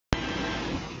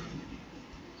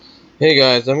Hey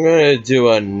guys, I'm gonna do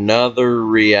another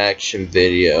reaction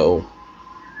video.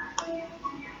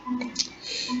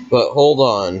 But hold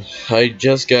on, I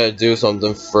just gotta do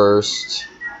something first.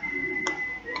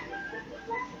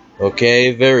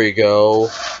 Okay, there we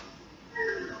go.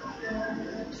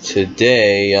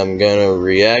 Today I'm gonna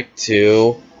react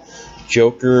to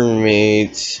Joker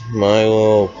Meets My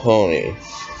Little Pony.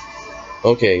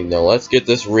 Okay, now let's get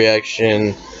this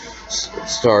reaction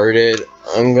started.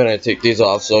 I'm gonna take these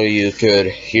off so you could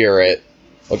hear it.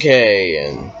 Okay,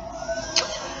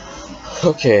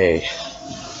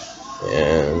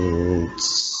 and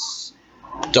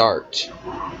start.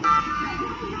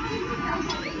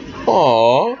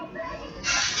 Aww.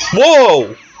 Whoa!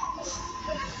 What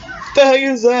the heck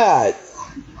is that?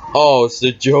 Oh, it's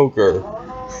the Joker.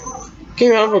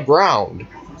 Came out of the ground.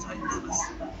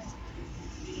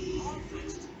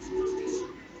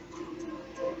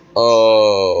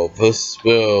 Oh, the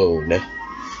spoon.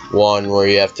 One where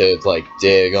you have to, like,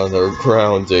 dig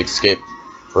underground to escape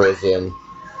prison.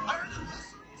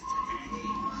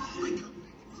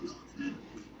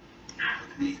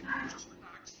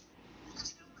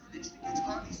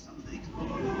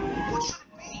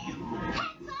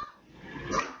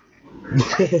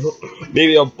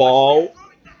 Maybe a ball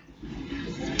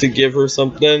to give her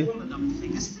something.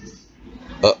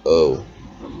 Uh-oh.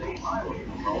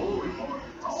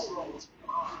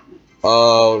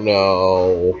 Oh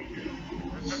no.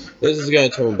 This is gonna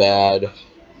turn bad.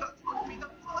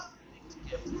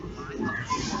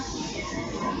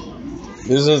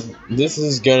 This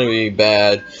is gonna be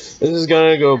bad. This is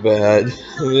gonna go bad.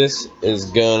 This is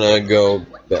gonna go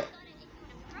bad.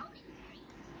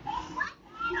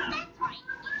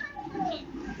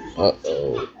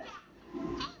 Uh-oh.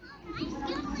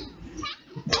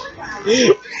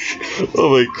 Oh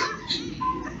my gosh.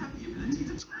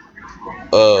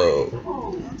 Oh.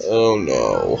 Oh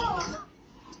no.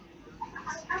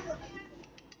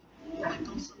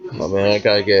 Oh man, I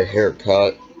gotta get a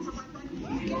haircut.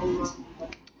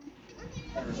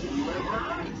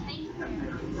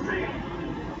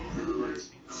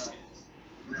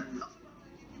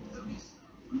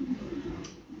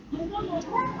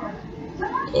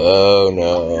 Oh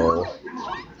no.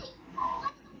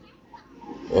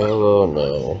 Oh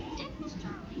no.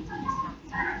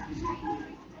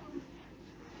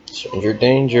 Stranger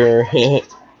danger. Hey,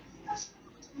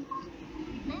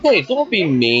 don't be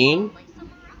mean.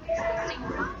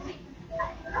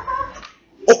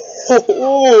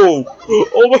 Oh,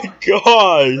 oh my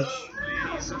gosh.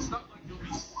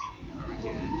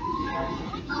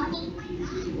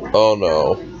 Oh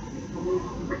no.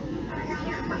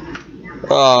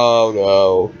 Oh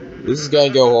no. This is gonna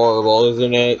go horrible,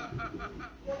 isn't it?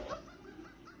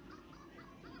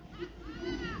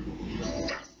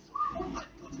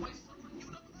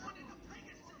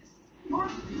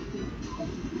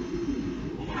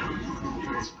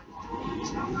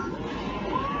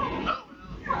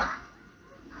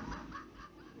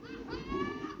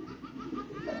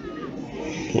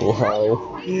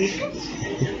 Wow.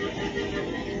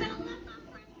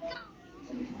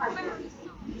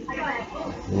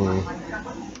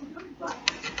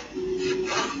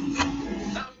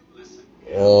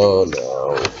 Oh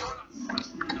no.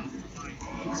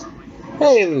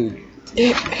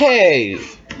 Hey, hey,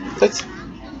 that's.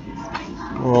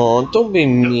 Oh, don't be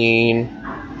mean,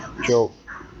 Joker.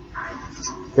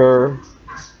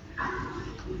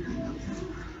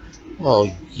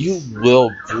 Oh, you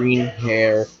little green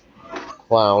hair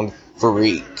clown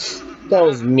freak. That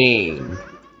was mean.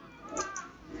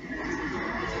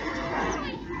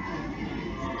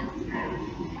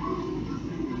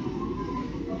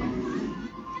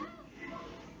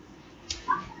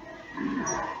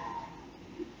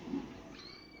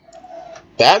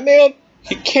 Batman?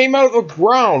 He came out of the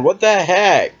ground. What the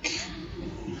heck?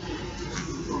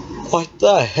 What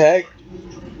the heck?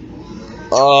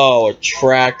 Oh, a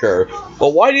tracker. But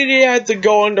why did he have to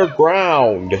go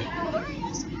underground?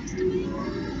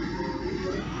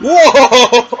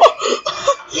 Whoa!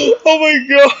 Oh my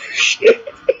gosh!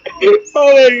 Oh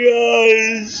my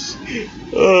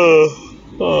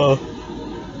gosh!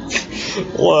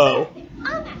 Wow.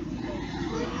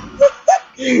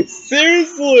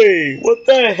 Seriously, what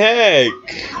the heck?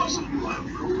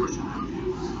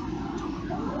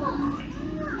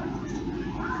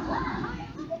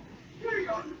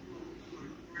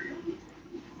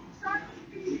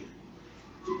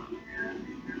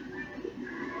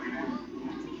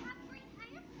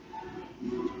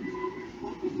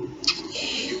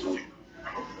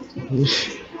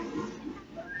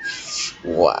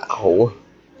 Wow.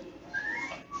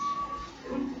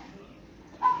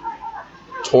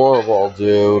 Horrible,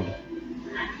 dude.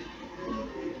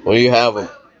 Well, you have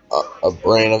a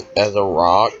brain as a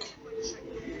rock.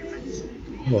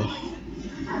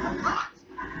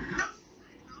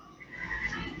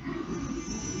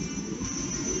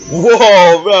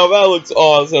 Whoa, wow, that looks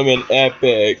awesome and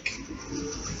epic.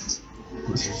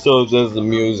 So does the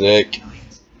music.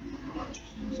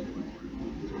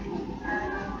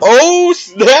 Oh,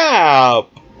 snap!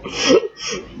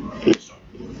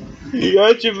 You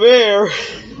got you there.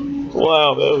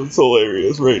 Wow, that was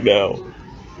hilarious right now.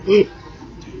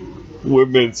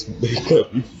 Women's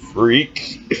makeup, you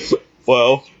freak.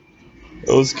 Wow,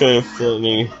 that was kind of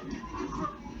funny.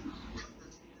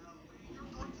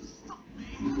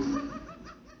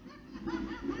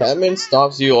 Batman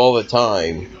stops you all the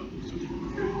time.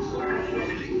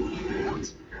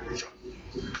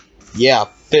 Yeah,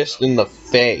 fist in the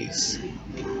face.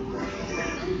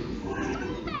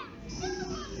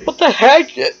 What the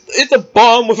heck? It's a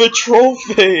bomb with a troll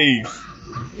face!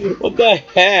 What the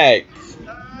heck?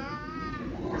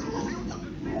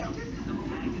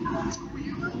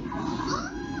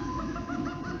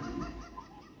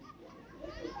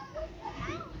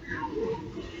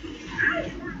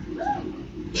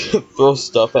 Throw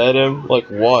stuff at him? Like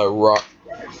what? Rock?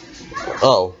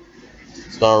 Oh.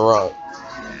 It's not a rock.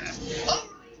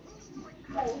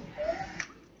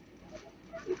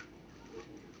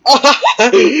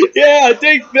 Yeah,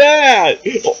 take that!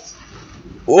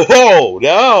 Whoa,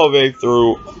 now they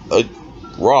threw a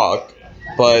rock,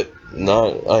 but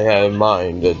not, I had in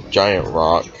mind a giant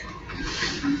rock.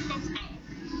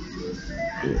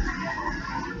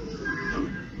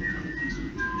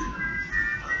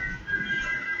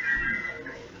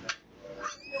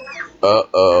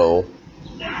 Uh-oh.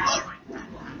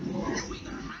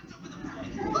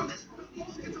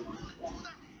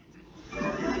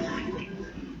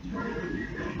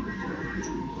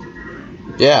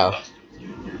 Yeah.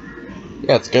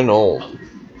 Yeah, it's getting old.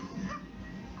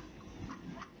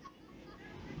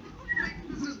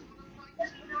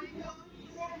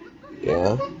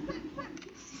 Yeah.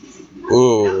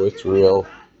 Ooh, it's real.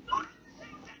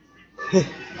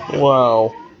 Wow.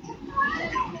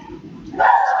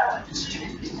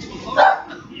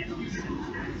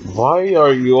 Why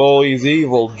are you always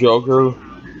evil, Joker?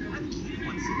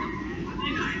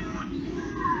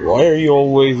 Why are you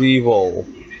always evil?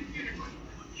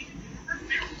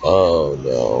 Oh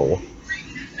no.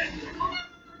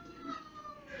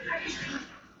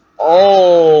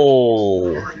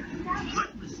 Oh!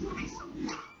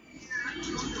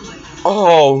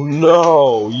 Oh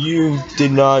no! You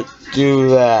did not do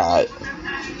that.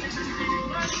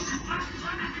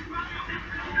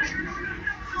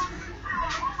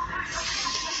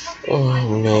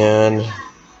 Oh man.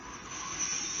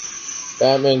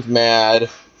 Batman's mad.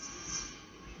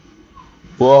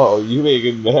 Whoa, you make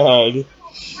him mad.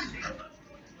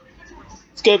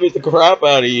 It's gonna beat the crap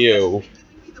out of you.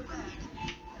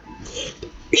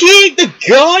 He ate the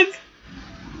gun?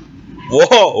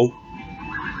 Whoa.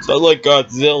 Sounds like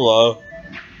Godzilla.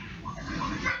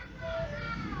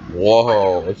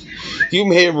 Whoa. You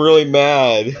made him really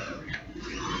mad.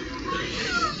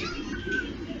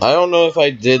 I don't know if I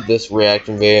did this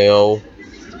reaction video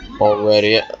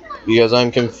already because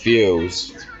I'm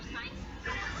confused.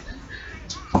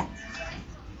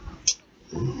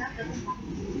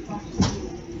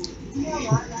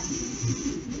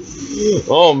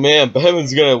 Oh man,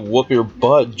 Batman's gonna whoop your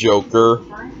butt, Joker.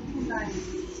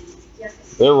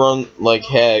 They run like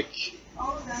heck.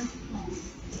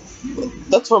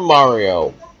 That's from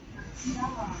Mario.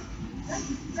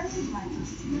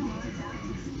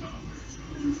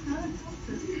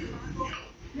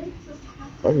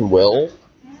 I will.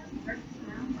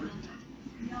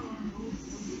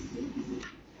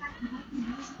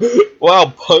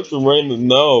 Wow, punch him right in the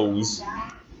nose.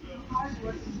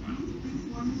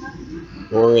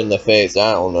 Or in the face,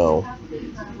 I don't know.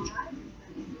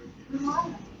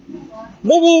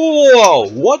 Whoa, whoa, whoa, whoa!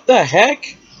 What the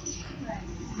heck?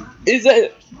 Is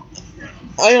that...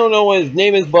 I don't know what his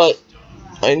name is, but...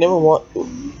 I never want...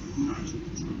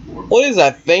 What is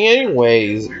that thing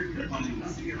anyways?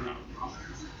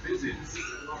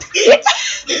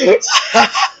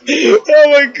 Oh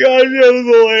my god, that was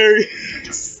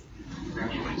hilarious.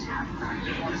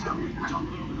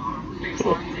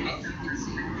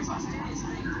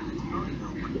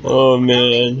 Oh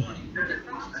man.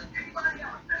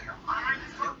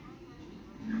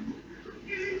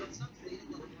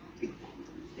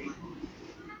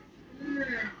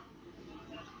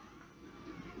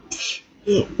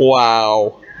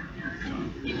 Wow.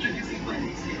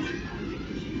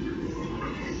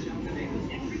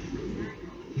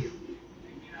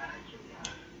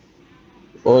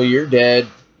 Well, you're dead.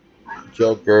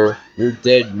 Joker. You're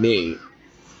dead meat.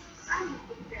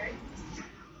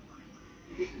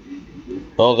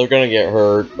 Oh, they're gonna get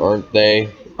hurt, aren't they?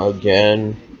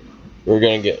 Again? We're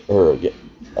gonna get hurt again.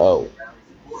 Oh.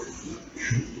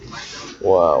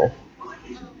 Wow.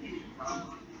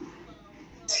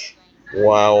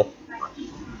 Wow.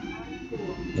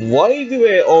 Why do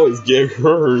they always get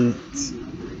hurt?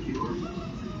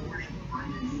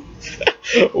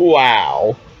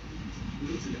 Wow.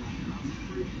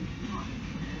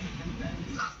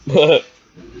 But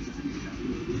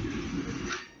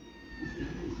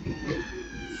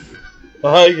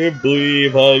I can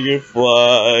believe I can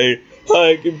fly.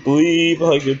 I can believe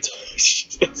I can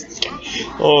touch.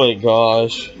 Oh my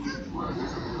gosh.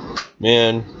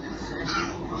 Man.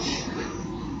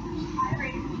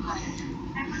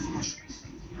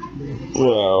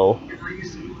 Wow.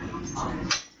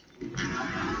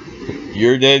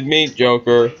 You're dead meat,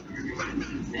 Joker.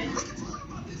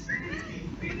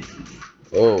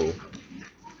 Oh.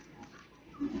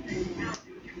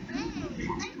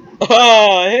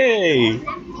 Ah, hey!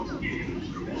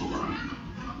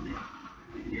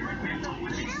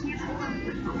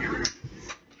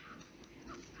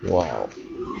 Wow.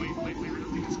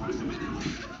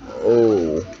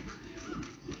 Oh.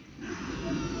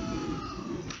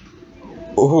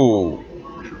 Oh.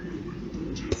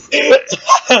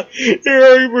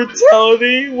 Your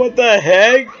brutality? What the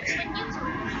heck?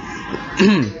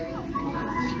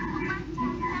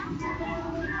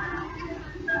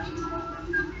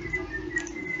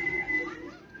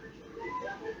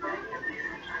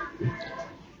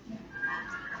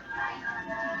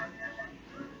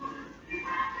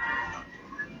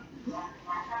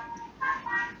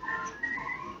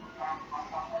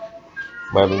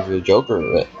 What happened to the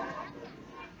Joker?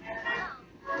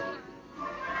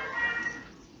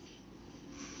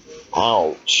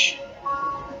 Ouch.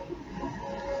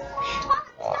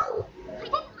 Ow.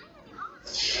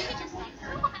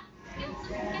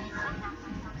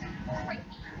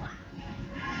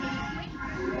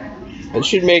 I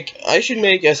should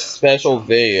make a special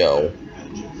video.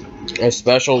 A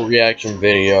special reaction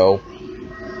video.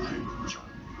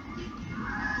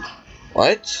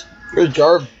 What? For a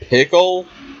jar of pickle?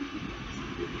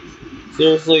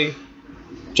 Seriously?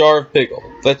 Jar of pickle.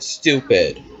 That's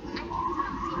stupid.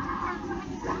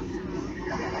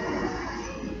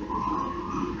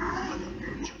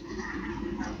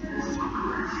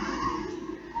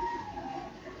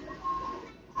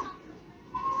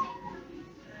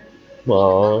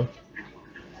 Aww.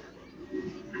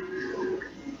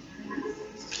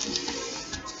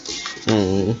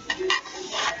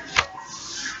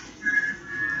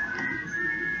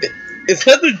 Is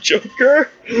that the Joker?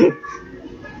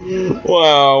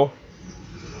 Wow.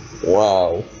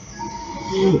 Wow.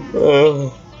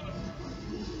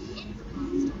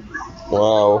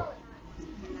 Wow.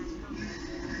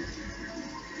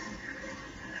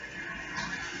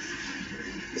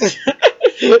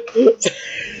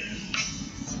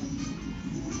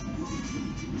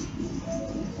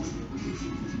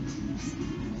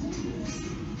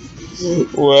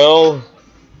 Well,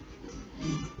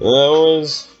 that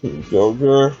was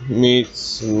Joker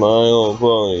meets My Little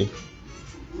Pony.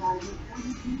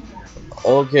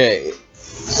 Okay.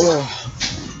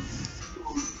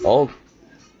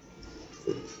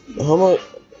 How much?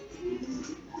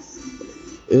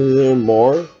 Is there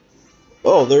more?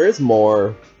 Oh, there is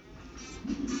more.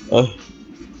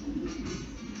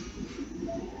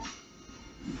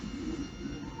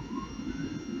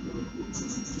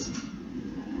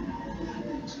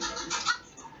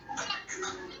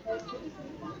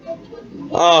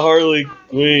 Harley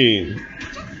Quinn.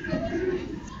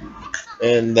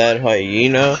 And that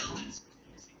hyena.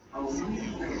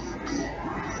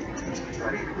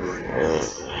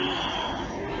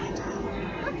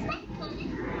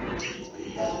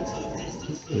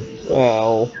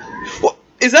 Wow. What?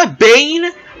 Is that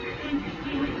Bane?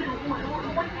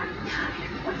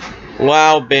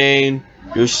 Wow, Bane.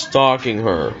 You're stalking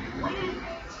her.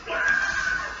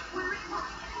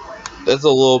 That's a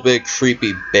little bit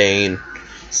creepy, Bane.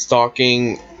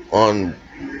 Stalking on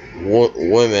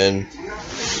women.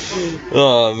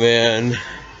 Oh, man.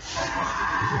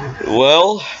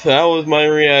 Well, that was my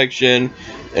reaction.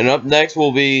 And up next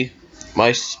will be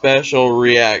my special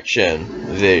reaction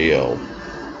video.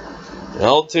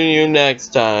 I'll tune you next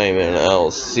time, and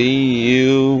I'll see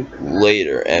you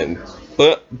later. And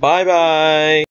bye-bye.